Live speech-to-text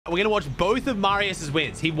We're going to watch both of Marius's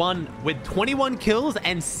wins. He won with 21 kills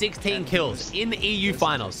and 16 kills in the EU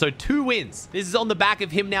finals. So 2 wins. This is on the back of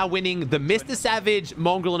him now winning the Mr. Savage,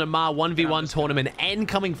 Mongrel, and Amar 1v1 tournament and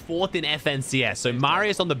coming 4th in FNCS. So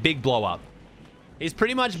Marius on the big blow up. He's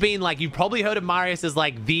pretty much been like, you've probably heard of Marius as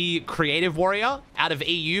like the creative warrior out of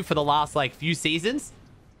EU for the last like few seasons.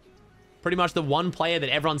 Pretty much the one player that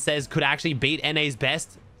everyone says could actually beat NA's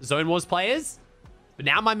best Zone Wars players. But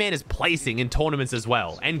now my man is placing in tournaments as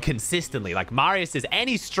well, and consistently. Like Marius is, and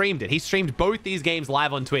he streamed it. He streamed both these games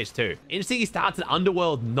live on Twitch too. Interesting, he starts at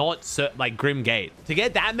Underworld, not like Grim Gate. To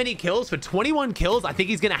get that many kills, for 21 kills, I think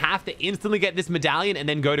he's gonna have to instantly get this medallion and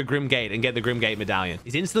then go to Grim Gate and get the Grim Gate medallion.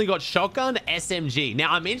 He's instantly got shotgun, SMG.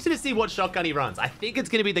 Now I'm interested to see what shotgun he runs. I think it's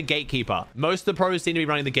gonna be the Gatekeeper. Most of the pros seem to be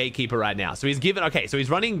running the Gatekeeper right now. So he's given, okay, so he's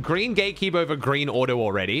running green Gatekeeper over green auto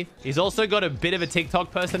already. He's also got a bit of a TikTok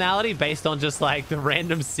personality based on just like the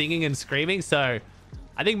random singing and screaming. So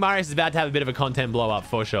I think Marius is about to have a bit of a content blow up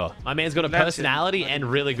for sure. My man's got a personality and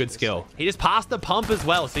really good skill. He just passed the pump as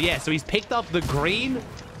well. So yeah, so he's picked up the green.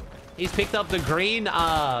 He's picked up the green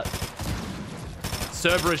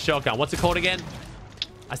Cerberus shotgun. What's it called again?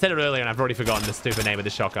 I said it earlier and I've already forgotten the stupid name of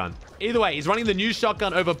the shotgun. Either way, he's running the new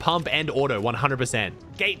shotgun over pump and auto 100%.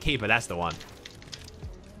 Gatekeeper, that's the one.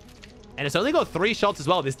 And it's only got 3 shots as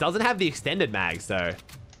well. This doesn't have the extended mag, so.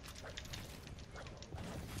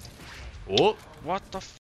 Oh. What the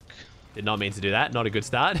f? Did not mean to do that. Not a good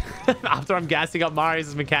start. After I'm gassing up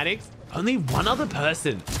Marius's mechanics. Only one other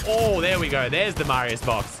person. Oh, there we go. There's the Marius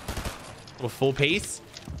box. Little full piece.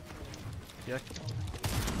 Yeah.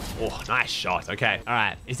 Oh, nice shot. Okay. All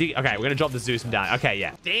right. Is he? Okay, we're going to drop the Zeus from down. Okay,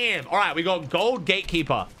 yeah. Damn. All right, we got gold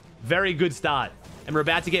Gatekeeper. Very good start. And we're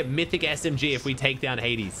about to get mythic SMG if we take down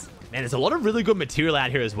Hades. Man, there's a lot of really good material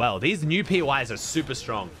out here as well. These new POIs are super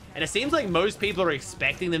strong. And it seems like most people are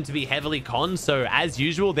expecting them to be heavily conned. So as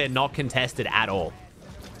usual, they're not contested at all.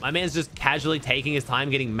 My man's just casually taking his time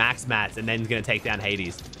getting max mats and then he's going to take down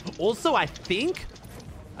Hades. Also, I think,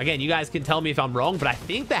 again, you guys can tell me if I'm wrong, but I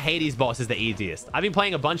think the Hades boss is the easiest. I've been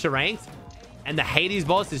playing a bunch of ranked and the Hades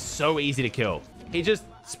boss is so easy to kill. He just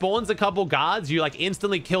spawns a couple guards. You like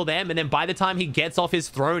instantly kill them. And then by the time he gets off his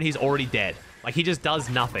throne, he's already dead. Like he just does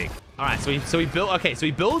nothing. All right, so he built. Okay, so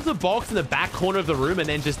he builds a box in the back corner of the room and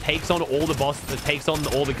then just takes on all the bosses. Takes on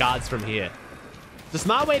all the guards from here. It's a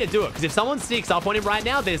smart way to do it because if someone sneaks up on him right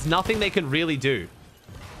now, there's nothing they can really do,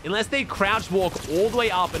 unless they crouch walk all the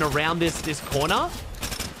way up and around this corner.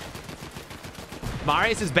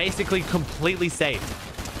 Marius is basically completely safe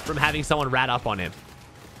from having someone rat up on him.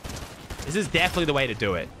 This is definitely the way to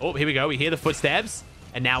do it. Oh, here we go. We hear the footsteps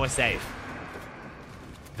and now we're safe.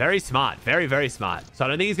 Very smart. Very, very smart. So I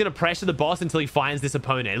don't think he's going to pressure the boss until he finds this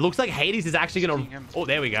opponent. It looks like Hades is actually going to... Oh,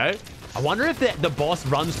 there we go. I wonder if the boss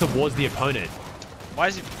runs towards the opponent. Why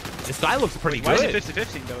is he... This guy looks pretty good. Why is he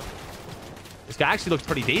 50-50 though? This guy actually looks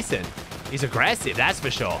pretty decent. He's aggressive, that's for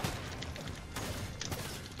sure.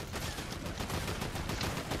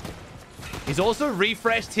 He's also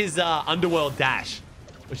refreshed his Underworld dash,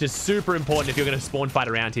 which is super important if you're going to spawn fight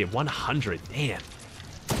around here. 100. Damn.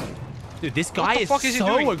 Dude, this guy is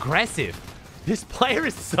so aggressive. This player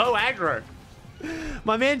is so aggro.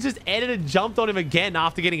 My man just edited and jumped on him again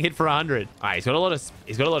after getting hit for 100. All right, he's got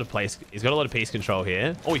a lot of piece control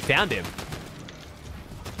here. Oh, he found him.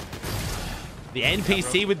 The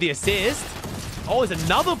NPC with the assist. Oh, there's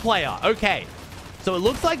another player. Okay. So it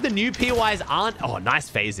looks like the new POIs aren't... Oh,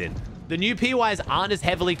 nice phase in. The new POIs aren't as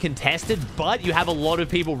heavily contested, but you have a lot of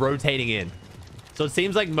people rotating in. So it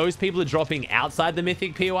seems like most people are dropping outside the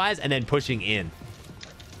mythic POIs and then pushing in,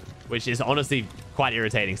 which is honestly quite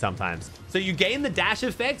irritating sometimes. So you gain the dash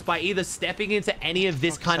effect by either stepping into any of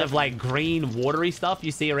this kind of like green watery stuff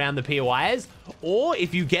you see around the POIs, or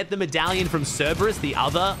if you get the medallion from Cerberus, the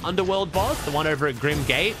other underworld boss, the one over at Grim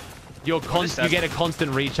Gate, you get a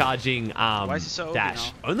constant recharging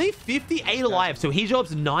dash. Only 58 alive, so he drops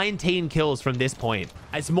 19 kills from this point.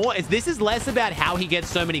 This is less about how he gets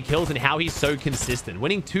so many kills and how he's so consistent.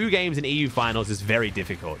 Winning 2 games in EU finals is very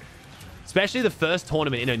difficult, especially the first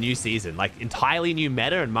tournament in a new season, like entirely new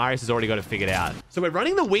meta, and Marius has already got it figured out. So we're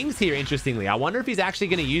running the wings here, interestingly. I wonder if he's actually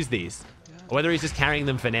going to use these or whether he's just carrying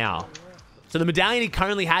them for now. So the medallion he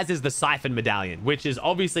currently has is the Siphon medallion, which is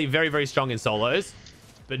obviously very, very strong in solos,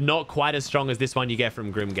 but not quite as strong as this one you get from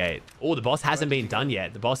Grim Gate. Oh, the boss hasn't been done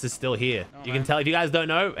yet. The boss is still here. You can tell, if you guys don't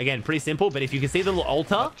know, again, pretty simple, but if you can see the little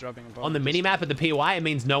altar on the minimap at the POI, it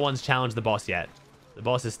means no one's challenged the boss yet. The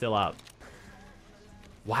boss is still up.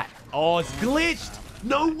 What? Oh, it's glitched.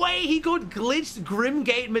 No way he got glitched Grim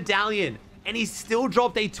Gate medallion, and he still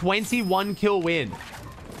dropped a 21 kill win.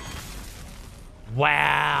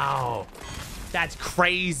 Wow. That's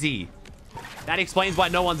crazy. That explains why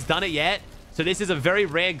no one's done it yet. So this is a very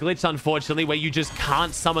rare glitch, unfortunately, where you just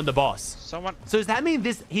can't summon the boss. Someone. So does that mean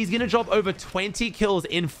he's going to drop over 20 kills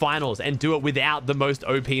in finals and do it without the most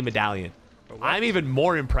OP medallion? I'm even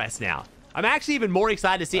more impressed now. I'm actually even more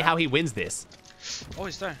excited to see how he wins this. Oh,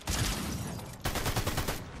 he's there.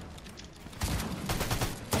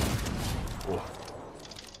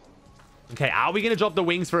 Okay, are we going to drop the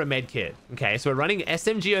wings for a med kit? Okay, so we're running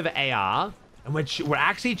SMG over AR, and we're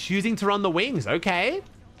actually choosing to run the wings. Okay.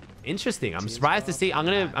 Interesting. I'm surprised to see. I'm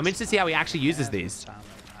interested to see how he actually uses these.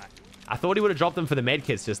 I thought he would have dropped them for the med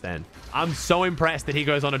kits just then. I'm so impressed that he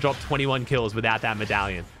goes on to drop 21 kills without that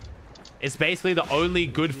medallion. It's basically the only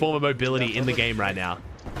good form of mobility in the game right now.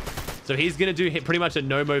 So he's going to do pretty much a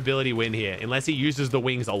no mobility win here, unless he uses the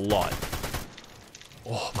wings a lot.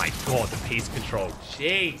 Oh my god, the piece control.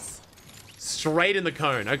 Jeez. Straight in the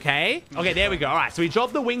cone. Okay. Okay, there we go. All right, so we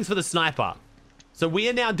dropped the wings for the sniper. So we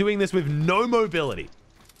are now doing this with no mobility.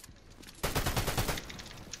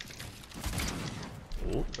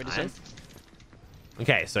 Ooh, nice.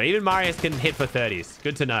 Okay, so even Marius can hit for 30s.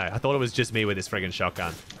 Good to know. I thought it was just me with this friggin'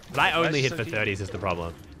 shotgun. But I only hit for 30s is the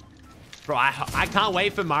problem. Bro, I can't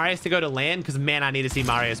wait for Marius to go to land because, man, I need to see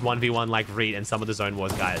Marius 1v1 like Reed and some of the Zone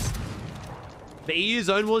Wars guys. The EU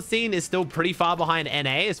Zone Wars scene is still pretty far behind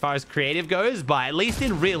NA as far as creative goes, but at least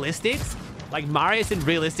in realistics, like Marius in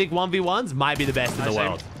realistic 1v1s might be the best in the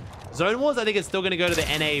world. Zone Wars, I think it's still going to go to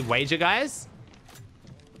the NA wager guys.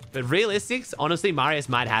 But realistics, honestly, Marius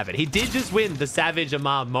might have it. He did just win the Savage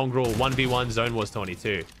Amar Mongrel 1v1 Zone Wars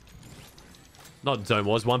 22. Not Zone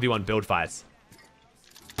Wars, 1v1 build fights.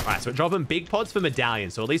 All right, so we're dropping big pods for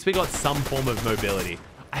medallions, so at least we got some form of mobility.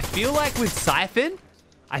 I feel like with Siphon,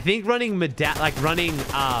 I think running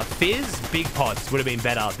Fizz big pods would have been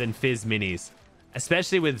better than Fizz minis,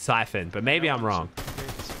 especially with Siphon, but maybe I'm wrong.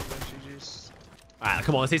 All right,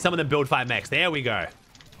 come on, let's see some of them build fight mechs. There we go.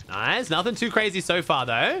 Nice. Nothing too crazy so far,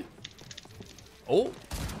 though. Oh.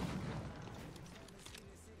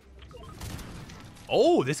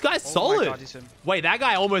 Oh, this guy's solid. God, wait, that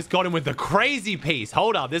guy almost got him with the crazy piece.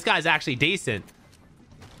 Hold up. This guy's actually decent.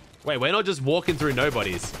 Wait, we're not just walking through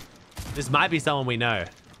nobodies. This might be someone we know.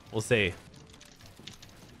 We'll see.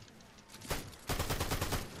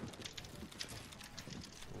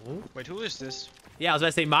 Wait, who is this? Yeah, I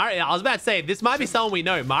was about to say, this might be someone we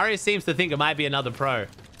know. Marius seems to think it might be another pro.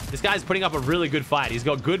 This guy's putting up a really good fight. He's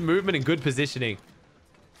got good movement and good positioning.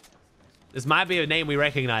 This might be a name we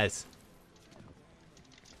recognize.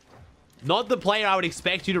 Not the player I would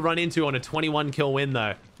expect you to run into on a 21 kill win,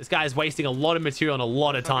 though. This guy is wasting a lot of material and a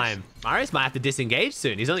lot of time. Marius might have to disengage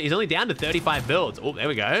soon. He's only down to 35 builds. Oh, there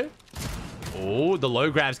we go. Oh, the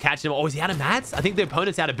low grabs catching him. Oh, is he out of mats? I think the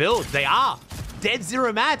opponent's out of builds. They are. Dead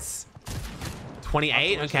zero mats.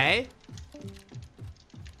 28, okay.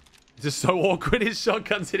 Just so awkward. His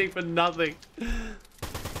shotgun's hitting for nothing.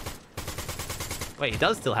 Wait, he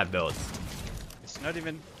does still have builds. It's not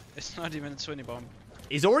even a 20 bomb.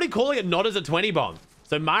 He's already calling it not as a 20 bomb.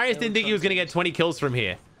 So Marius didn't think he was going to get 20 kills from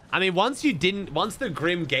here. I mean, once the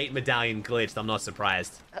Grim Gate medallion glitched, I'm not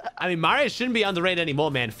surprised. I mean, Marius shouldn't be underrated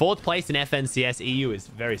anymore, man. 4th place in FNCS EU is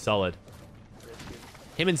very solid.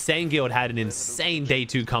 Him and Sanguild had an insane day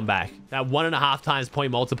 2 comeback. That 1.5 times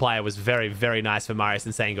point multiplier was very, very nice for Marius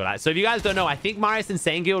and Sanguild. So if you guys don't know, I think Marius and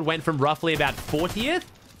Sanguild went from roughly about 40th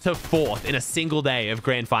to 4th in a single day of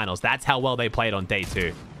grand finals. That's how well they played on day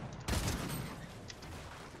 2.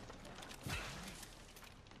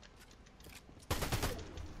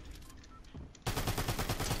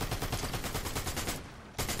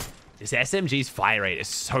 This SMG's fire rate is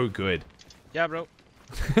so good. Yeah, bro.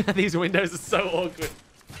 These windows are so awkward.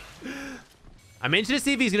 I'm interested to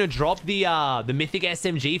see if he's going to drop the mythic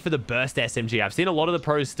SMG for the burst SMG. I've seen a lot of the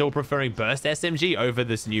pros still preferring burst SMG over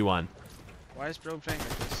this new one. Why is bro playing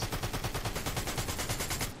like this?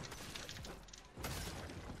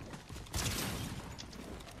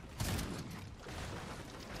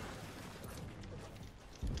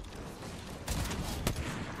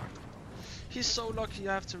 He's so lucky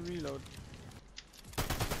I have to reload.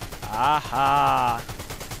 Aha!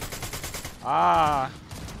 Ah!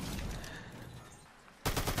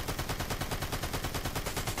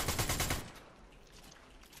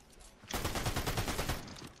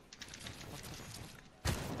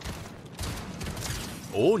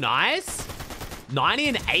 Oh, nice. 90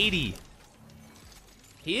 and 80.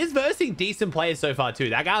 He is versing decent players so far,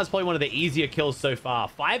 too. That guy was probably one of the easier kills so far.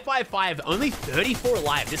 555, only 34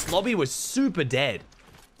 alive. This lobby was super dead.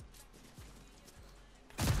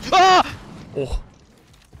 Ah! Oh.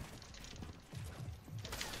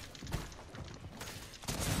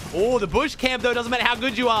 Oh, the bush camp, though, doesn't matter how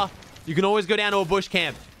good you are. You can always go down to a bush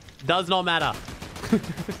camp. Does not matter.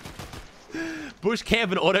 Bush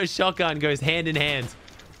camp and auto shotgun goes hand in hand.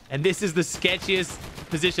 And this is the sketchiest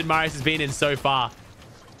position Marius has been in so far.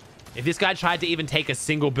 If this guy tried to even take a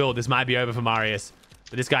single build, this might be over for Marius.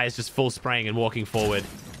 But this guy is just full spraying and walking forward.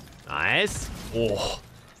 Nice. Oh,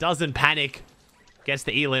 doesn't panic. Gets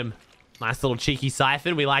the elim. Nice little cheeky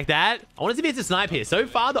siphon. We like that. I want to see if it's a snipe here. So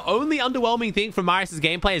far, the only underwhelming thing from Marius's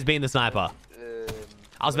gameplay has been the sniper.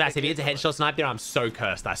 I was about to say, if he hits a headshot snipe there, I'm so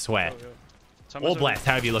cursed, I swear. Or blessed,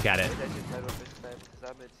 however you look at it.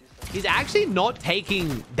 He's actually not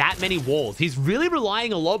taking that many walls. He's really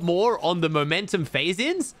relying a lot more on the momentum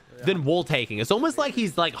phase-ins than wall taking. It's almost like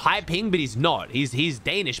he's like high ping, but he's not. He's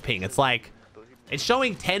Danish ping. It's like, it's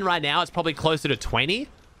showing 10 right now. It's probably closer to 20.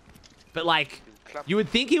 But like, you would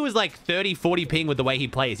think he was like 30, 40 ping with the way he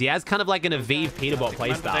plays. He has kind of like an Aviv Peterbot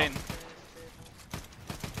playstyle.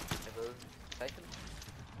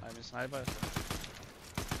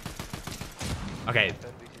 Okay,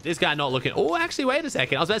 this guy not looking... Oh, actually, wait a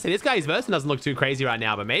second. I was about to say, this guy's version doesn't look too crazy right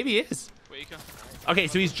now, but maybe he is. Okay,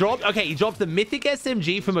 so he's dropped... Okay, he dropped the Mythic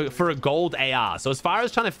SMG for a gold AR. So as far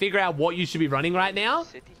as trying to figure out what you should be running right now,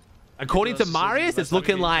 according to Marius, it's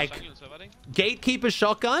looking like Gatekeeper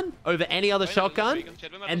shotgun over any other shotgun,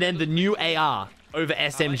 and then the new AR over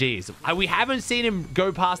SMGs. We haven't seen him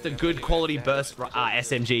go past a good quality burst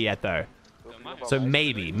SMG yet, though. So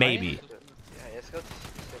maybe.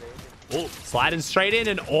 Oh, sliding straight in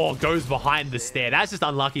and goes behind the stair. That's just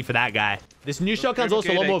unlucky for that guy. This new shotgun's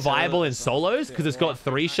also a lot more viable in solos because it's got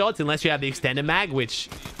 3 shots unless you have the extended mag, which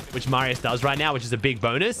Marius does right now, which is a big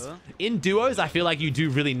bonus. In duos, I feel like you do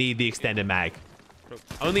really need the extended mag.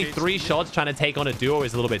 Only 3 shots trying to take on a duo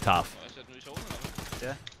is a little bit tough.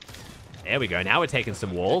 There we go. Now we're taking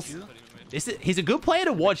some walls. He's a good player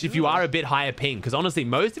to watch if you are a bit higher ping, because honestly,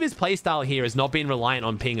 most of his playstyle here has not been reliant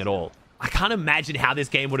on ping at all. I can't imagine how this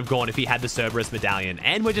game would have gone if he had the Cerberus medallion.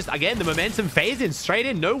 And we're just, again, the momentum phase in, straight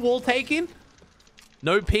in. No wall taking.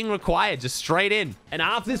 No ping required, just straight in. And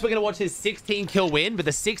after this, we're going to watch his 16 kill win. But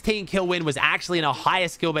the 16 kill win was actually in a higher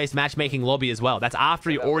skill-based matchmaking lobby as well. That's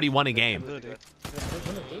after he already won a game.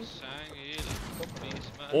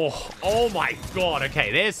 Oh my god.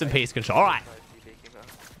 Okay, there's some piece control. All right.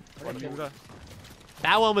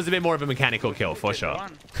 That one was a bit more of a mechanical kill, for sure.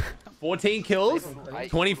 14 kills,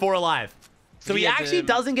 24 alive. So he actually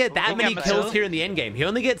doesn't get that many kills here in the end game. He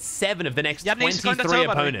only gets 7 of the next 23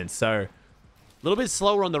 opponents. So a little bit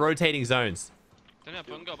slower on the rotating zones.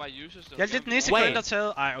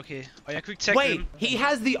 Wait, he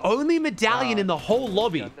has the only medallion in the whole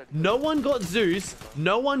lobby. No one got Zeus,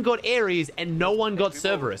 no one got Ares, and no one got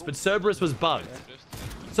Cerberus. But Cerberus was bugged.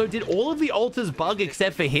 So did all of the altars bug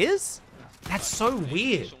except for his? That's so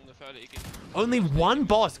weird. Only 1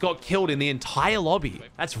 boss got killed in the entire lobby.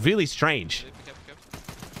 That's really strange.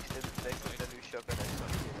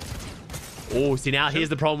 Oh, see, now here's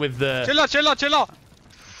the problem with the... Chill.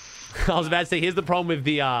 I was about to say, here's the problem with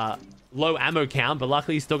the low ammo count, but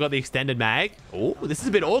luckily he's still got the extended mag. Oh, this is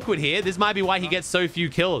a bit awkward here. This might be why he gets so few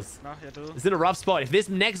kills. He's in a rough spot. If this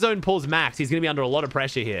next zone pulls max, he's going to be under a lot of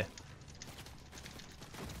pressure here.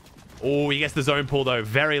 Oh, he gets the zone pull, though.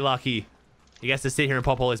 Very lucky. He gets to sit here and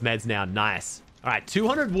pop all his meds now. Nice. All right,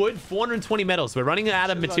 200 wood, 420 metals. We're running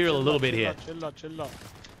out of material a little bit here.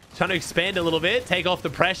 Trying to expand a little bit, take off the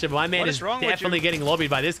pressure. But my man is definitely getting lobbied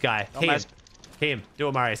by this guy. Him. Do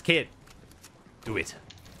it, Marius. Kid. Do it.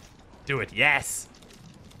 Do it. Yes.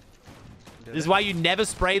 This is why you never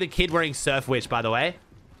spray the kid wearing Surf Witch, by the way.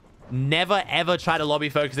 Never, ever try to lobby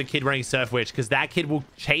focus a kid wearing Surf Witch, because that kid will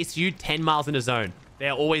chase you 10 miles in a zone.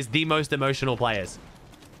 They're always the most emotional players.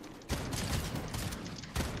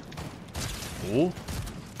 Ooh.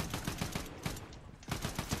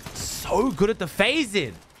 So good at the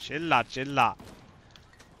phase-in. Chilla.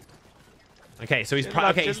 Okay, so he's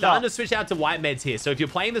starting to switch out to white meds here. So if you're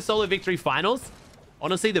playing the solo victory finals,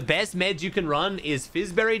 honestly, the best meds you can run is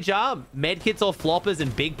Fizzberry Jar, medkits or floppers,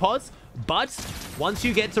 and big pods. But once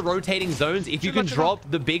you get to rotating zones, if you can drop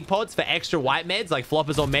the big pods for extra white meds, like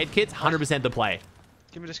floppers or medkits, 100% the play.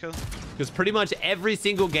 Give me this kill. Because pretty much every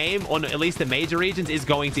single game on at least the major regions is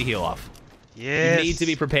going to heal off. Yes. You need to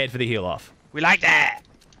be prepared for the heal off. We like that.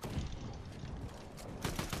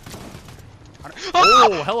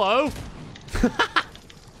 Oh, hello.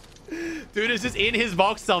 Dude is just in his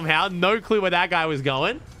box somehow. No clue where that guy was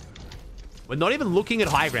going. We're not even looking at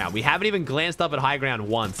high ground. We haven't even glanced up at high ground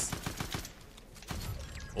once.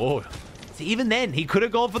 Oh, see, even then, he could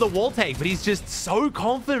have gone for the wall take, but he's just so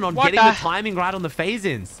confident on getting the timing right on the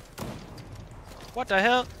phase-ins. What the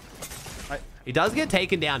hell? He does get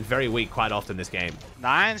taken down very weak quite often this game.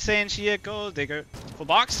 9 cents here, gold digger. Full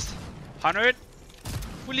box. 100.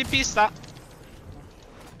 Fully pieced up.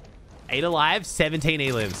 8 alive, 17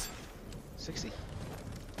 elims. 60.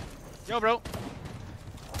 Yo, bro.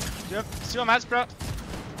 You have zero mats, bro.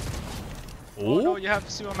 Oh no, you have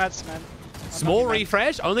zero mats, man. Small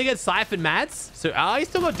refresh. Only gets siphon mats. So, he's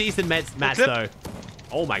still got decent mats though.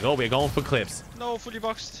 Oh my god, we're going for clips. No, fully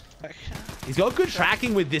boxed. He's got good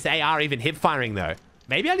tracking with this AR, even hip firing though.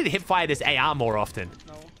 Maybe I need to hip fire this AR more often.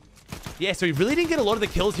 No. Yeah, so he really didn't get a lot of the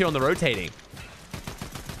kills here on the rotating.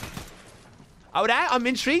 I'm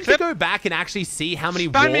intrigued to go back and actually see how many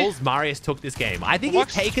walls Marius took this game. I think he's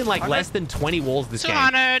taken like less than 20 walls this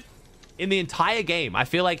game. In the entire game, I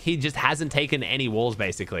feel like he just hasn't taken any walls,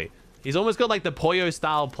 basically. He's almost got like the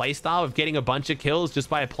Poyo-style playstyle of getting a bunch of kills just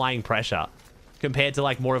by applying pressure. Compared to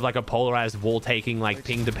like more of like a polarized wall-taking, like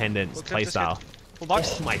ping-dependent playstyle.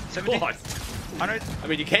 Oh my god. 100. I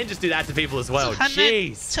mean, you can just do that to people as well.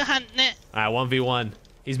 Jeez. Alright, 1v1.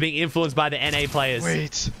 He's being influenced by the NA players.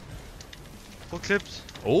 Wait. Full clips.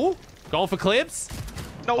 Oh, going for clips?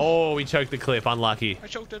 No. Oh, we choked the clip. Unlucky. I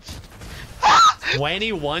choked it.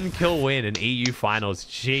 21 kill win in EU finals.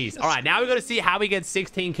 Jeez. All right, now we've got to see how we get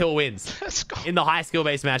 16 kill wins in the high skill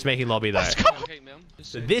based matchmaking lobby, though.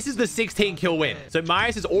 So this is the 16 kill win. So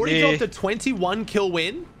Marius has already dropped a 21 kill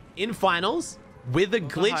win in finals with a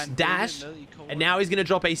glitch dash. And now he's going to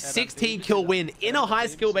drop a 16 kill win in a high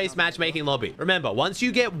skill based matchmaking lobby. Remember, once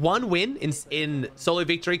you get one win in Solo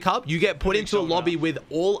Victory Cup, you get put into a lobby with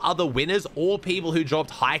all other winners or people who dropped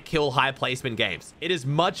high kill, high placement games. It is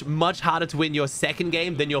much, much harder to win your second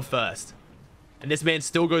game than your first. And this man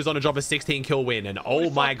still goes on to drop a 16 kill win. And oh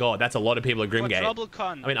my god, that's a lot of people at Grimgate.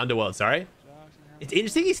 I mean, Underworld, sorry. It's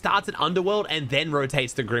interesting he starts at Underworld and then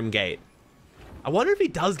rotates to Grimgate. I wonder if he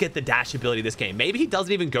does get the dash ability this game. Maybe he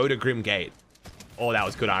doesn't even go to Grimgate. Oh, that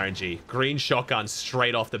was good RNG. Green shotgun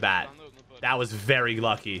straight off the bat. That was very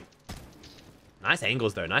lucky. Nice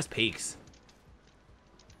angles, though. Nice peaks.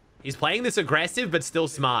 He's playing this aggressive, but still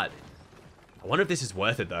smart. I wonder if this is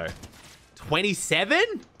worth it, though.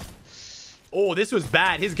 27? Oh, this was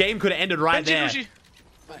bad. His game could have ended right there.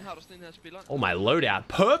 Oh, my loadout.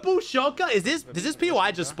 Purple shotgun? Does this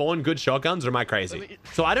POI just spawn good shotguns, or am I crazy?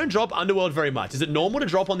 So I don't drop Underworld very much. Is it normal to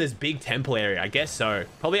drop on this big temple area? I guess so.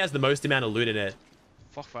 Probably has the most amount of loot in it.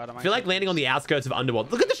 I feel like landing on the outskirts of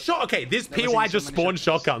Underworld. Look at the shot. Okay, this POI just spawned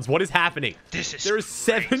shotguns. What is happening? There are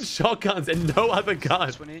 7 shotguns and no other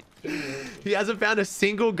gun. He hasn't found a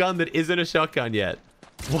single gun that isn't a shotgun yet.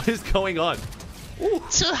 What is going on? Ooh.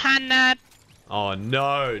 200. Oh,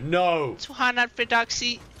 no. No. 200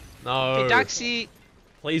 Pedoxy. No. Pedoxy.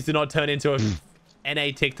 Please do not turn into a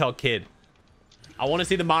NA TikTok kid. I want to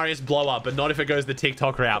see the Marius blow up, but not if it goes the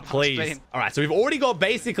TikTok route, please. All right, so we've already got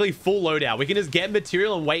basically full loadout. We can just get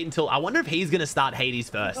material and wait until... I wonder if he's going to start Hades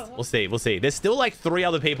first. We'll see. We'll see. There's still like 3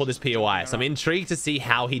 other people this POI, so I'm intrigued to see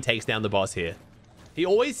how he takes down the boss here. He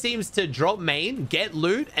always seems to drop main, get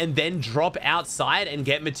loot, and then drop outside and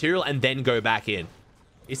get material and then go back in.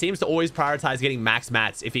 He seems to always prioritize getting max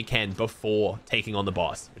mats if he can before taking on the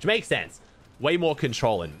boss, which makes sense. Way more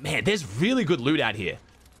control. And man, there's really good loot out here.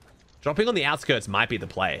 Dropping on the outskirts might be the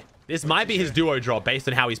play. This might be his duo drop based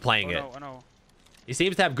on how he's playing it. He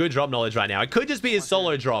seems to have good drop knowledge right now. It could just be his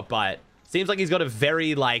solo drop, but seems like he's got a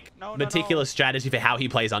very like meticulous strategy for how he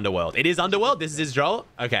plays Underworld. It is Underworld. This is his draw.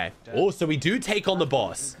 Okay. Oh, so we do take on the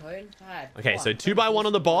boss. Okay, so 2x1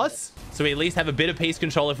 on the boss. So we at least have a bit of piece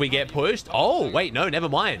control if we get pushed. Oh, wait, no, never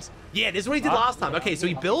mind. Yeah, this is what he did last time. Okay, so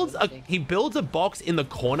he builds a box in the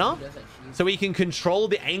corner so he can control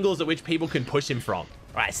the angles at which people can push him from.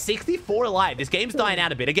 All right, 64 alive. This game's dying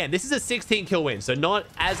out a bit. Again, this is a 16 kill win, so not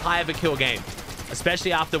as high of a kill game,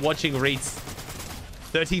 especially after watching Reet's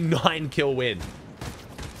 39 kill win.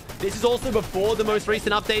 This is also before the most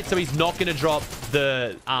recent update, so he's not going to drop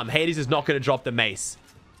the... Hades is not going to drop the mace,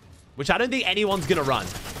 which I don't think anyone's going to run.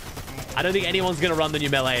 I don't think anyone's going to run the new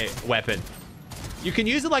melee weapon. You can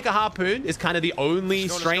use it like a harpoon. Is kind of the only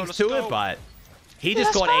strength to it, but he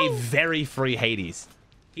just got a very free Hades.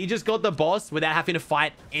 He just got the boss without having to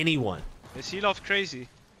fight anyone. Is Heal-Off crazy?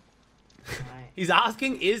 He's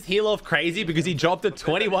asking, is Heal-Off crazy because he dropped a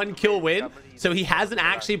 21 kill win, so he hasn't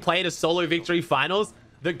actually played a solo victory finals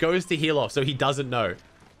that goes to Heal-Off, so he doesn't know.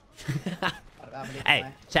 Hey,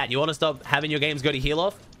 chat, you want to stop having your games go to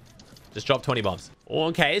Heal-Off? Just drop 20 bombs.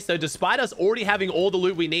 Okay, so despite us already having all the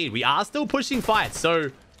loot we need, we are still pushing fights, so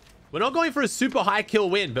we're not going for a super high kill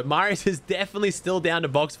win, but Marius is definitely still down to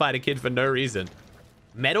box fight a kid for no reason.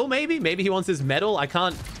 Metal, maybe? Maybe he wants his metal. I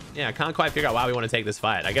can't quite figure out why we want to take this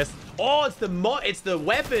fight. I guess... Oh, it's the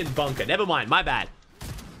weapon bunker. Never mind. My bad.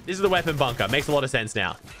 This is the weapon bunker. Makes a lot of sense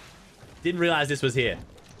now. Didn't realize this was here.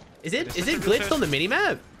 Is it glitched on the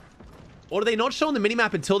minimap? Or do they not show on the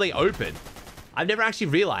minimap until they open? I've never actually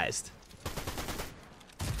realized.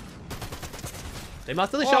 They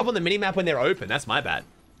must only show up on the minimap when they're open. That's my bad.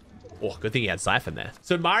 Oh, good thing he had Siphon there.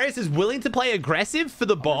 So Marius is willing to play aggressive for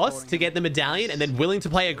the boss to get the medallion, and then willing to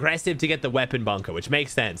play aggressive to get the weapon bunker, which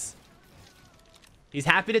makes sense. He's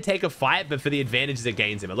happy to take a fight, but for the advantages it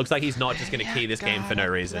gains him. It looks like he's not just going to key this game for no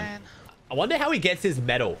reason. I wonder how he gets his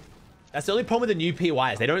medal. That's the only problem with the new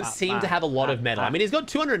PYs. They don't seem to have a lot of medal. I mean, he's got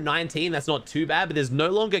 219. That's not too bad, but there's no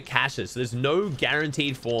longer caches. So there's no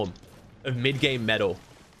guaranteed form of mid-game medal.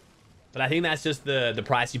 But I think that's just the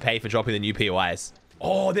price you pay for dropping the new PYs.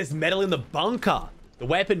 Oh, there's metal in the bunker. The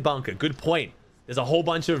weapon bunker. Good point. There's a whole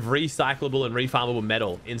bunch of recyclable and refarmable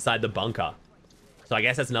metal inside the bunker. So I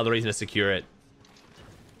guess that's another reason to secure it.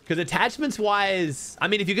 Because attachments wise, I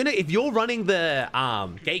mean, if you're running the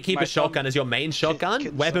gatekeeper shotgun as your main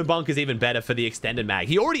shotgun, weapon bunker is even better for the extended mag.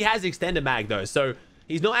 He already has extended mag though, so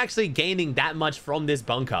he's not actually gaining that much from this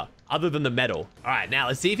bunker other than the metal. All right, now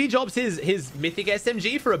let's see if he drops his mythic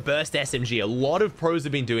SMG for a burst SMG. A lot of pros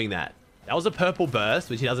have been doing that. That was a purple burst,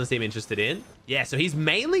 which he doesn't seem interested in. Yeah, so he's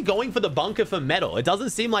mainly going for the bunker for metal. It doesn't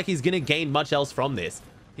seem like he's going to gain much else from this.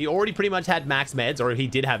 He already pretty much had max meds, or he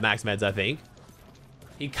did have max meds, I think.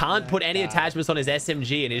 He can't put any attachments on his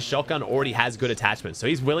SMG, and his shotgun already has good attachments. So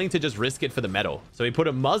he's willing to just risk it for the metal. So he put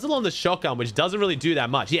a muzzle on the shotgun, which doesn't really do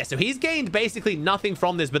that much. Yeah, so he's gained basically nothing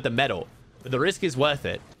from this but the metal. But the risk is worth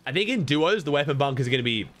it. I think in duos, the weapon bunker is going to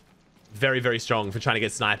be very, very strong for trying to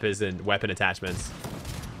get snipers and weapon attachments.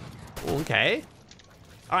 Okay.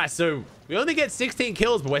 All right, so we only get 16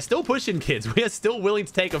 kills, but we're still pushing, kids. We are still willing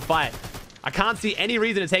to take a fight. I can't see any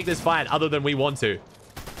reason to take this fight other than we want to.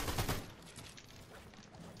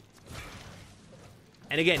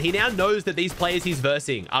 And again, he now knows that these players he's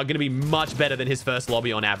versing are going to be much better than his first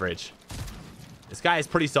lobby on average. This guy is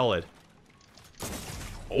pretty solid.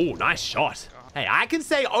 Oh, nice shot. Hey, I can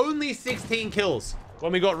say only 16 kills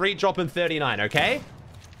when we got Reet dropping 39, okay?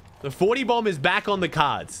 The 40 bomb is back on the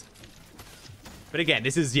cards. But again,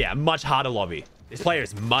 this is, yeah, a much harder lobby. This player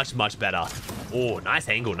is much, much better. Oh, nice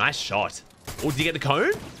angle. Nice shot. Oh, did he get the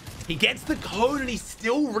cone? He gets the cone and he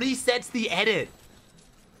still resets the edit.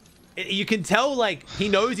 You can tell, like, he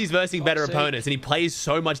knows he's versing better opponents and he plays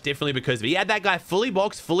so much differently because of it. He had that guy fully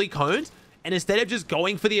boxed, fully coned, and instead of just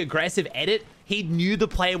going for the aggressive edit, he knew the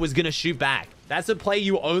player was going to shoot back. That's a play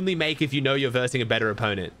you only make if you know you're versing a better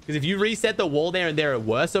opponent. Because if you reset the wall there and they're a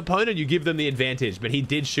worse opponent, you give them the advantage. But he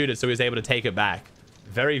did shoot it, so he was able to take it back.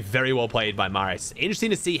 Very, very well played by Marius.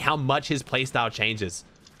 Interesting to see how much his playstyle changes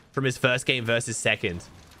from his first game versus second.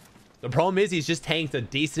 The problem is he's just tanked a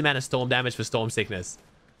decent amount of storm damage for Storm Sickness.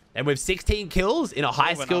 And with 16 kills in a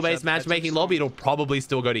high skill-based matchmaking lobby, it'll probably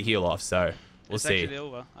still go to heal off. So we'll see. It's actually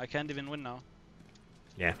over. I can't even win now.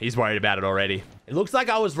 Yeah, he's worried about it already. It looks like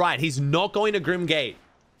I was right. He's not going to Grim Gate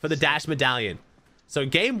for the dash medallion. So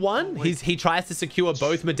game one, he tries to secure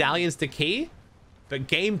both medallions to key. But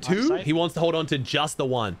game two, he wants to hold on to just the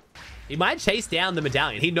one. He might chase down the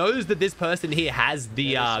medallion. He knows that this person here has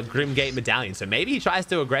the Grim Gate medallion. So maybe he tries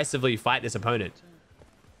to aggressively fight this opponent.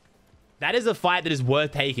 That is a fight that is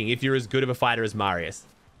worth taking if you're as good of a fighter as Marius.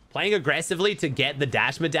 Playing aggressively to get the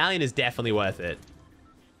dash medallion is definitely worth it.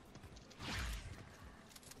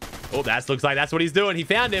 Oh, that looks like that's what he's doing. He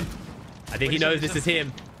found him. I think he knows this is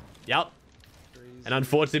him. Yep. And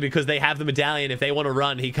unfortunately, because they have the medallion, if they want to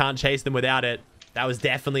run, he can't chase them without it. That was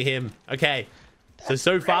definitely him. Okay.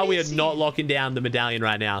 So far, we are not locking down the medallion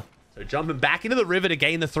right now. So jumping back into the river to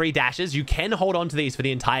gain the 3 dashes. You can hold on to these for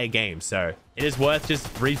the entire game. So it is worth just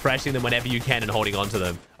refreshing them whenever you can and holding on to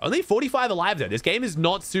them. Only 45 alive, though. This game is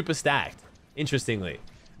not super stacked, interestingly.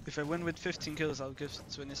 If I win with 15 kills, I'll give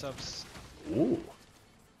 20 subs. Ooh.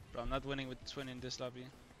 Bro, I'm not winning with 20 in this lobby.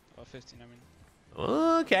 Or 15, I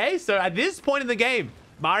mean. Okay, so at this point in the game,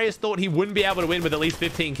 Marius thought he wouldn't be able to win with at least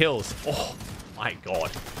 15 kills. Oh, my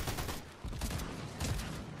God.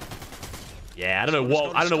 Yeah, I don't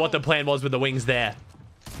know what the plan was with the wings there.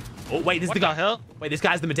 Oh, wait, this is the guy. Hell? Wait, this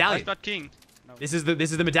guy's the medallion. That's not king. No. This is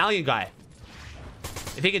the medallion guy.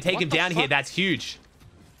 If he can take him down here, that's huge.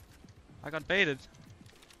 I got baited.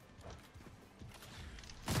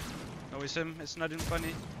 No, it's him. It's not even funny.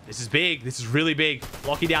 This is big. This is really big.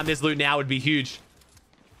 Locking down this loot now would be huge.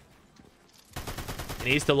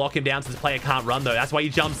 He needs to lock him down so this player can't run, though. That's why he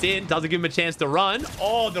jumps in. Doesn't give him a chance to run.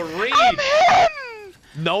 Oh, the read.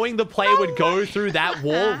 Knowing the player would go through that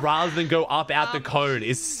wall rather than go up out the cone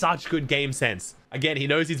is such good game sense. Again, he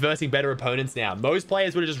knows he's versing better opponents now. Most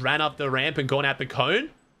players would have just ran up the ramp and gone out the cone,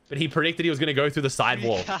 but he predicted he was going to go through the side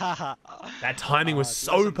wall. That timing was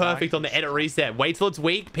so perfect on the edit reset. Wait till it's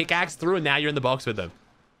weak, pickaxe through, and now you're in the box with them.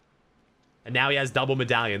 And now he has double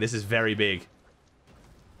medallion. This is very big.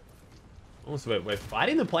 Also, we're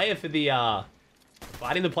fighting the player for the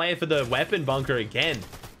weapon bunker again.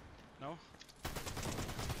 No.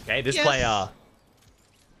 Okay, this player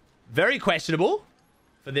very questionable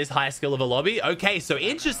for this high skill of a lobby. Okay, so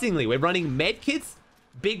interestingly, we're running medkits,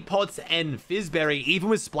 big pots, and fizzberry, even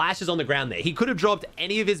with splashes on the ground there. He could have dropped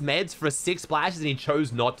any of his meds for 6 splashes, and he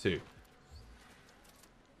chose not to.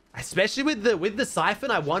 Especially with the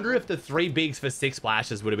siphon, I wonder if the 3 bigs for 6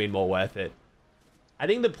 splashes would have been more worth it. I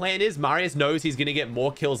think the plan is Marius knows he's going to get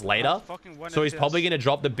more kills later, so he's probably going to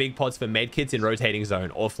drop the big pots for medkits in rotating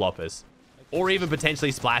zone or floppers, or even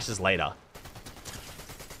potentially splashes later.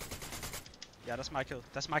 Yeah, that's my kill.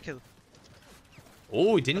 That's my kill.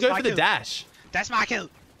 Oh, he didn't go for the dash. That's my kill.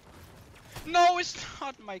 No, it's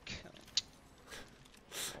not my kill.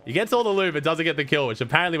 He gets all the loot, but doesn't get the kill, which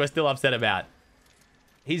apparently we're still upset about.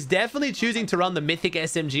 He's definitely choosing to run the mythic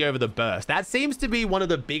SMG over the burst. That seems to be one of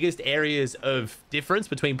the biggest areas of difference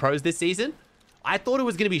between pros this season. I thought it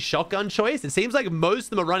was going to be shotgun choice. It seems like most of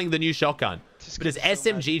them are running the new shotgun, but it's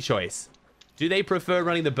SMG choice. Do they prefer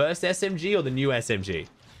running the burst SMG or the new SMG?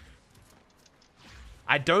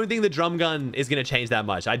 I don't think the drum gun is going to change that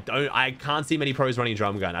much. I can't see many pros running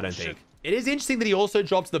drum gun, I don't think. It is interesting that he also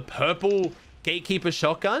drops the purple gatekeeper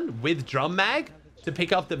shotgun with drum mag to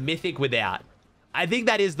pick up the mythic without. I think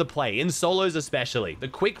that is the play, in solos especially. The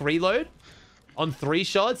quick reload on 3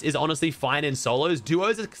 shots is honestly fine in solos.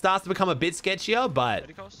 Duos, it starts to become a bit sketchier, but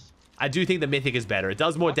I do think the mythic is better. It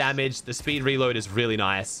does more damage. The speed reload is really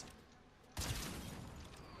nice.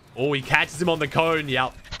 Oh, he catches him on the cone.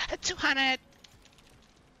 Yep. 200.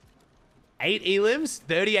 8 elims,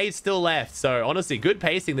 38 still left. So honestly, good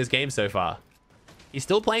pacing this game so far. He's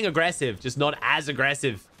still playing aggressive, just not as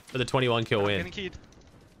aggressive for the 21 kill win. Getting keyed.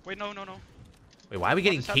 Wait, no. Wait, why are we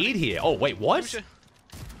getting keyed here? Oh, wait, what?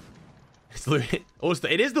 It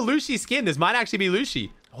is the Lucy skin. This might actually be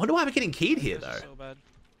Lucy. I wonder why we're getting keyed here, though. So bad.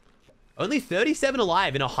 Only 37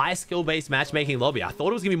 alive in a high skill-based matchmaking lobby. I thought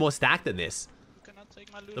it was going to be more stacked than this.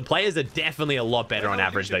 The players are definitely a lot better on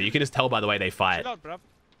average, though. You can just tell by the way they fight.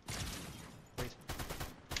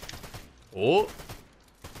 Oh.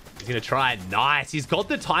 He's going to try. Nice. He's got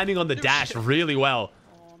the timing on the dash really well.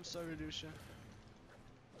 Oh, I'm sorry, Lucia.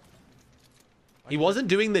 He wasn't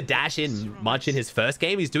doing the dash in much in his first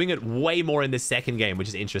game. He's doing it way more in this second game, which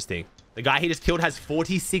is interesting. The guy he just killed has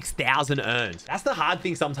 46,000 earned. That's the hard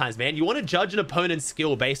thing sometimes, man. You want to judge an opponent's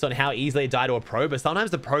skill based on how easily they die to a pro, but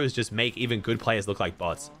sometimes the pros just make even good players look like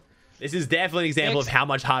bots. This is definitely an example of how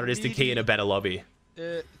much harder it is to key in a better lobby.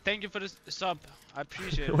 Thank you for the sub. I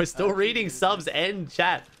appreciate it. We're still reading subs and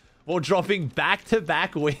chat while dropping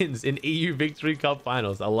back-to-back wins in EU Victory Cup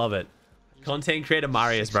finals. I love it. Content creator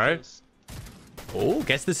Marius, bro. Oh,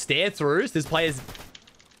 gets the stare throughs. This player's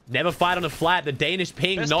never fight on a flat. The Danish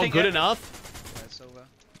ping, Best not ping good ever. enough. Yeah, it's over.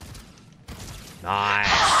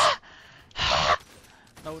 Nice.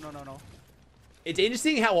 No. It's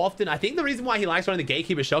interesting how often, I think the reason why he likes running the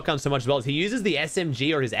Gatekeeper shotgun so much as well is he uses the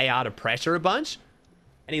SMG or his AR to pressure a bunch,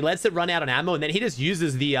 and he lets it run out on ammo, and then he just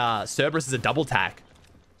uses the Cerberus as a double tack.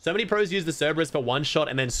 So many pros use the Cerberus for one shot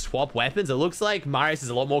and then swap weapons. It looks like Marius is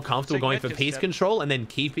a lot more comfortable going for piece control and then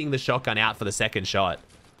keeping the shotgun out for the second shot.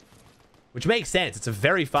 Which makes sense. It's a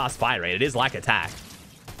very fast fire rate. It is like attack.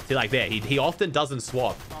 See, like there, he often doesn't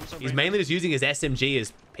swap. He's mainly just using his SMG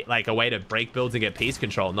as like a way to break builds and get piece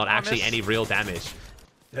control, not actually any real damage.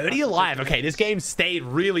 30 alive. Okay, this game stayed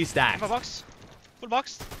really stacked. Full box. Full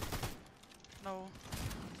box. No.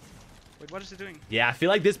 Wait, what is he doing? Yeah, I feel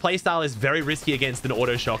like this playstyle is very risky against an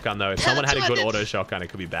auto shotgun, though. If someone had a good auto shotgun, it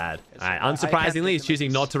could be bad. All right, unsurprisingly, he's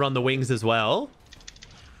choosing not to run the wings as well.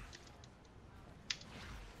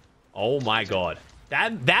 Oh my god.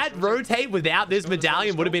 That rotate without this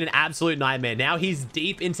medallion would have been an absolute nightmare. Now he's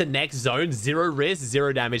deep into next zone. 0 risk,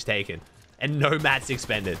 0 damage taken. And no mats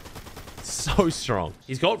expended. So strong.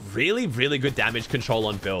 He's got really, really good damage control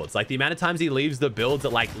on builds. Like, the amount of times he leaves the builds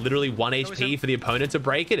at, like, literally 1 HP for the opponent to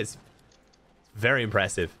break it is very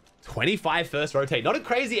impressive. 25 first rotate. Not a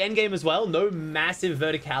crazy endgame as well. No massive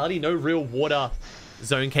verticality. No real water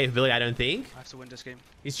zone capability, I don't think. I have to win this game.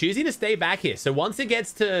 He's choosing to stay back here. So once it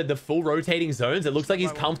gets to the full rotating zones, it looks like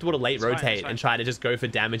he's comfortable to late rotate and try to just go for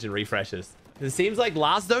damage and refreshes. It seems like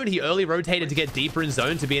last zone, he early rotated to get deeper in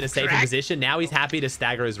zone to be in a safer position. Now he's happy to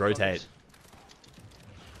stagger his rotate.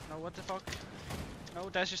 No, what the fuck? No,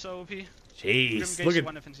 dash is so OP. Jeez, look at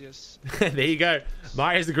FNCS. there you go.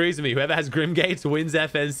 Marius agrees with me. Whoever has Grim Gates wins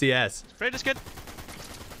FNCS. Spray this kid.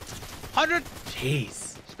 100.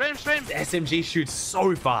 Jeez. Spray him, spray him. The SMG shoots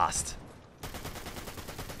so fast.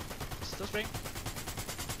 Still spraying.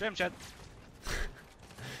 Spray him, Chad.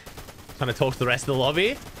 Kind of talks to the rest of the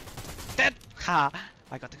lobby. Dead. Ha.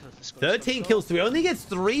 I got the kill. 13 kills. So he only gets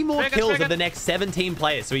 3 more kills of the next 17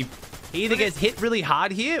 players. So he either gets hit really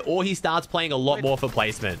hard here or he starts playing a lot more for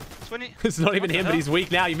placement. 20. It's not even him, but he's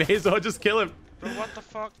weak now. You may as well just kill him. Bro, what the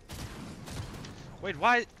fuck? Wait,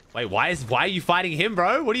 why? Wait, why are you fighting him,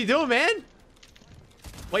 bro? What are you doing, man?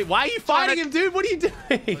 Wait, why are you fighting him, dude? What are you doing?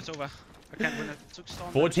 Oh, it's over. I can't win it. Took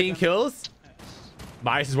storm 14 kills.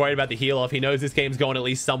 Marius is worried about the heal off. He knows this game's going at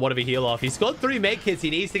least somewhat of a heal off. He's got 3 med kits. He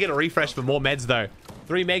needs to get a refresh for more meds, though.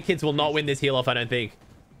 3 med kits will not win this heal off, I don't think.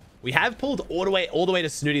 We have pulled all the way to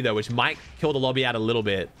Snooty, though, which might kill the lobby out a little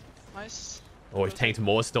bit. Nice. Oh, we've tanked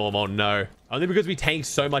more storm. Oh, no. Only because we tanked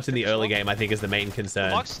so much in the early game, I think, is the main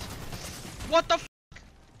concern. What the f?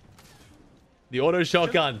 The auto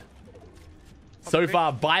shotgun. So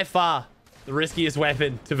far, by far, the riskiest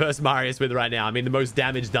weapon to verse Marius with right now. I mean, the most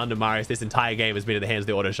damage done to Marius this entire game has been in the hands of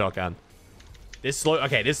the auto shotgun. This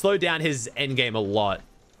slowed down his end game a lot.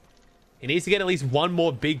 He needs to get at least 1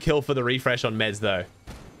 more big kill for the refresh on meds, though.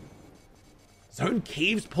 Zone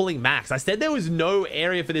keeps pulling max. I said there was no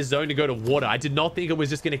area for this zone to go to water. I did not think it was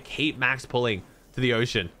just going to keep max pulling to the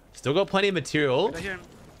ocean. Still got plenty of material.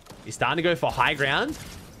 He's starting to go for high ground.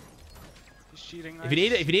 He's cheating. Nice.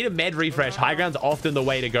 If you need a med refresh, high ground's often the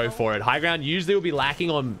way to go for it. High ground usually will be lacking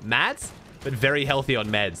on mats, but very healthy on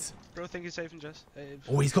meds. Bro, think he's safe and just.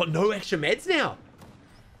 Oh, he's got no extra meds now.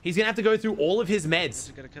 He's going to have to go through all of his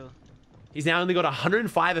meds. He's now only got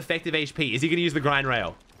 105 effective HP. Is he going to use the grind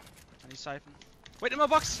rail? I need siphon. Wait in my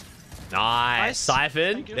box. Nice.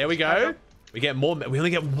 Siphon. There we go. We get more. We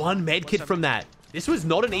only get 1 med kit from that. This was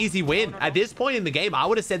not an easy win. At this point in the game, I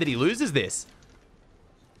would have said that he loses this.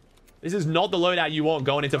 This is not the loadout you want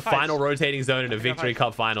going into final rotating zone in a Victory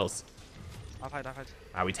Cup finals. I'll fight.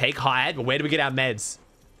 Alright, we take hide, but where do we get our meds?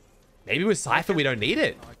 Maybe with Siphon we don't need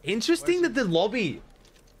it. Interesting that the lobby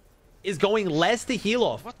is going less to heal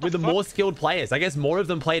off with the more skilled players. I guess more of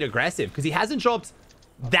them played aggressive because he hasn't dropped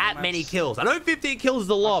that many kills. I know 15 kills is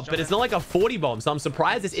a lot, but it's not like a 40 bomb, so I'm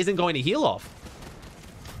surprised this isn't going to heal off.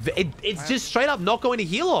 It's just straight up not going to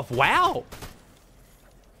heal off. Wow.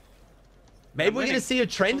 Maybe we're going to see a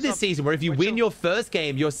trend this season where if you win your first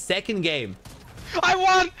game, your second game I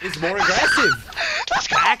won! is more aggressive.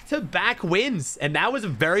 Back-to-back wins. And that was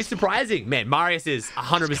very surprising. Man, Marius is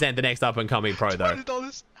 100% the next up-and-coming pro, though.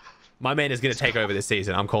 My man is going to take over this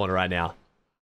season. I'm calling it right now.